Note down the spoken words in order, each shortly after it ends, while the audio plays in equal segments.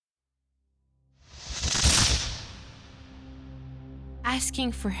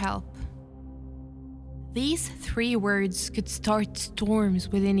Asking for help. These 3 words could start storms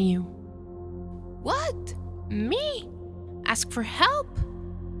within you. What? Me? Ask for help?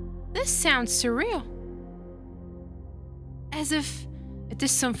 This sounds surreal. As if it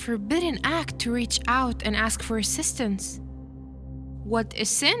is some forbidden act to reach out and ask for assistance. What is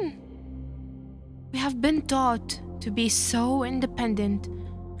sin? We have been taught to be so independent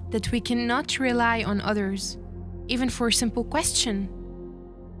that we cannot rely on others, even for a simple question.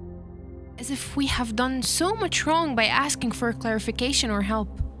 As if we have done so much wrong by asking for clarification or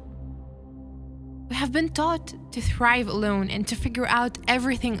help. We have been taught to thrive alone and to figure out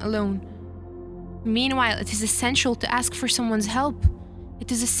everything alone. Meanwhile, it is essential to ask for someone's help.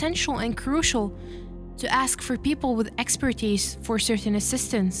 It is essential and crucial to ask for people with expertise for certain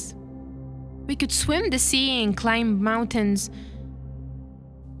assistance. We could swim the sea and climb mountains,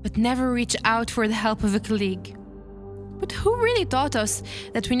 but never reach out for the help of a colleague. But who really taught us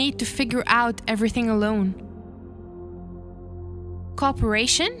that we need to figure out everything alone?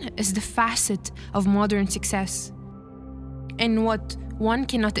 Cooperation is the facet of modern success. And what one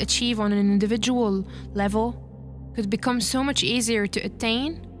cannot achieve on an individual level could become so much easier to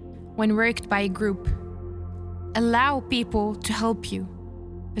attain when worked by a group. Allow people to help you,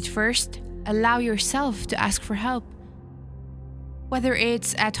 but first, allow yourself to ask for help. Whether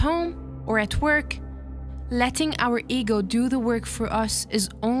it's at home or at work, letting our ego do the work for us is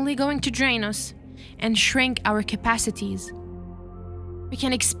only going to drain us and shrink our capacities. We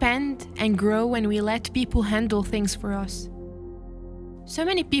can expand and grow when we let people handle things for us. So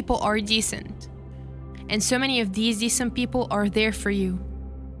many people are decent, and so many of these decent people are there for you.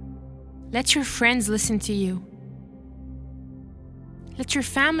 Let your friends listen to you. Let your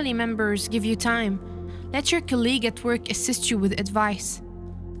family members give you time. Let your colleague at work assist you with advice.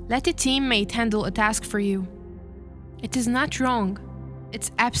 Let a teammate handle a task for you. It is not wrong. It's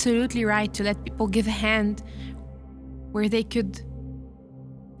absolutely right to let people give a hand where they could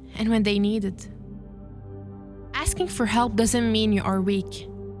and when they need it. Asking for help doesn't mean you are weak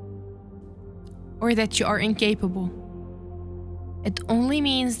or that you are incapable. It only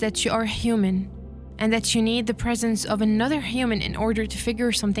means that you are human and that you need the presence of another human in order to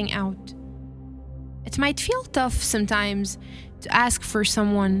figure something out. It might feel tough sometimes to ask for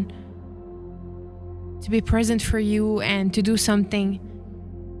someone to be present for you and to do something.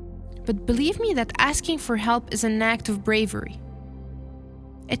 But believe me that asking for help is an act of bravery.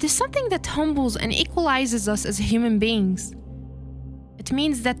 It is something that humbles and equalizes us as human beings. It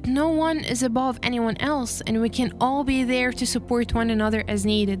means that no one is above anyone else and we can all be there to support one another as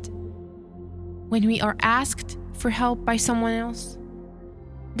needed. When we are asked for help by someone else,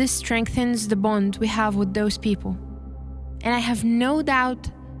 this strengthens the bond we have with those people. And I have no doubt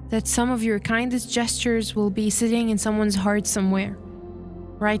that some of your kindest gestures will be sitting in someone's heart somewhere,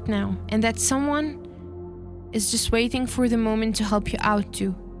 right now, and that someone is just waiting for the moment to help you out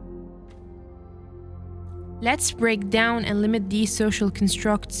too. Let's break down and limit these social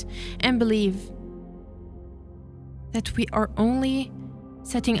constructs and believe that we are only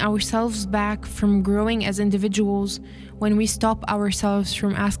setting ourselves back from growing as individuals when we stop ourselves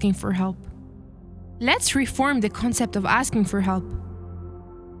from asking for help. Let's reform the concept of asking for help.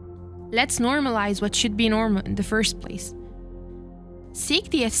 Let's normalize what should be normal in the first place. Seek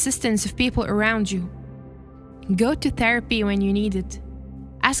the assistance of people around you. Go to therapy when you need it.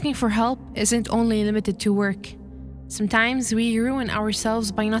 Asking for help isn't only limited to work. Sometimes we ruin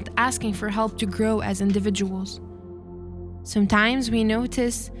ourselves by not asking for help to grow as individuals. Sometimes we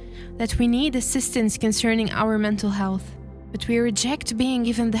notice that we need assistance concerning our mental health, but we reject being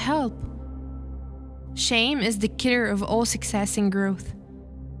given the help. Shame is the killer of all success and growth.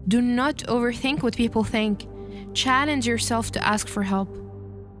 Do not overthink what people think. Challenge yourself to ask for help.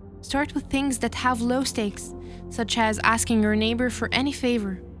 Start with things that have low stakes, such as asking your neighbor for any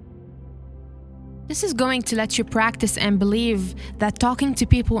favor. This is going to let you practice and believe that talking to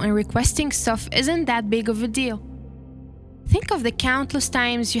people and requesting stuff isn't that big of a deal. Think of the countless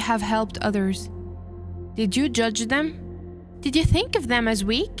times you have helped others. Did you judge them? Did you think of them as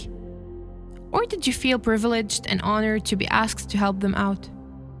weak? Or did you feel privileged and honored to be asked to help them out?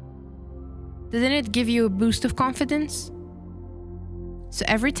 Didn't it give you a boost of confidence? So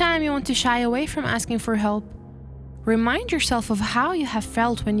every time you want to shy away from asking for help, remind yourself of how you have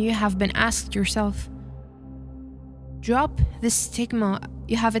felt when you have been asked yourself. Drop the stigma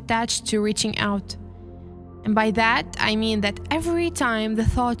you have attached to reaching out. And by that, I mean that every time the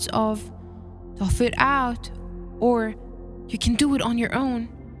thoughts of tough it out or you can do it on your own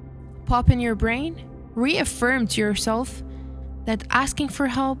pop in your brain, reaffirm to yourself that asking for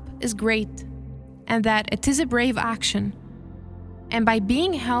help is great and that it is a brave action. And by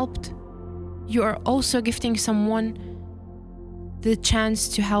being helped, you are also gifting someone the chance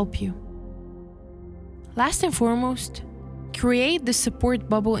to help you. Last and foremost, create the support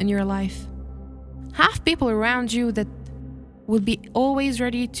bubble in your life. Have people around you that will be always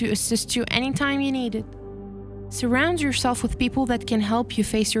ready to assist you anytime you need it. Surround yourself with people that can help you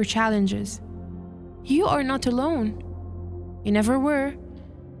face your challenges. You are not alone. You never were.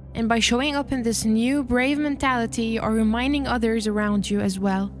 And by showing up in this new brave mentality, you are reminding others around you as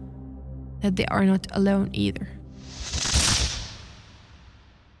well that they are not alone either.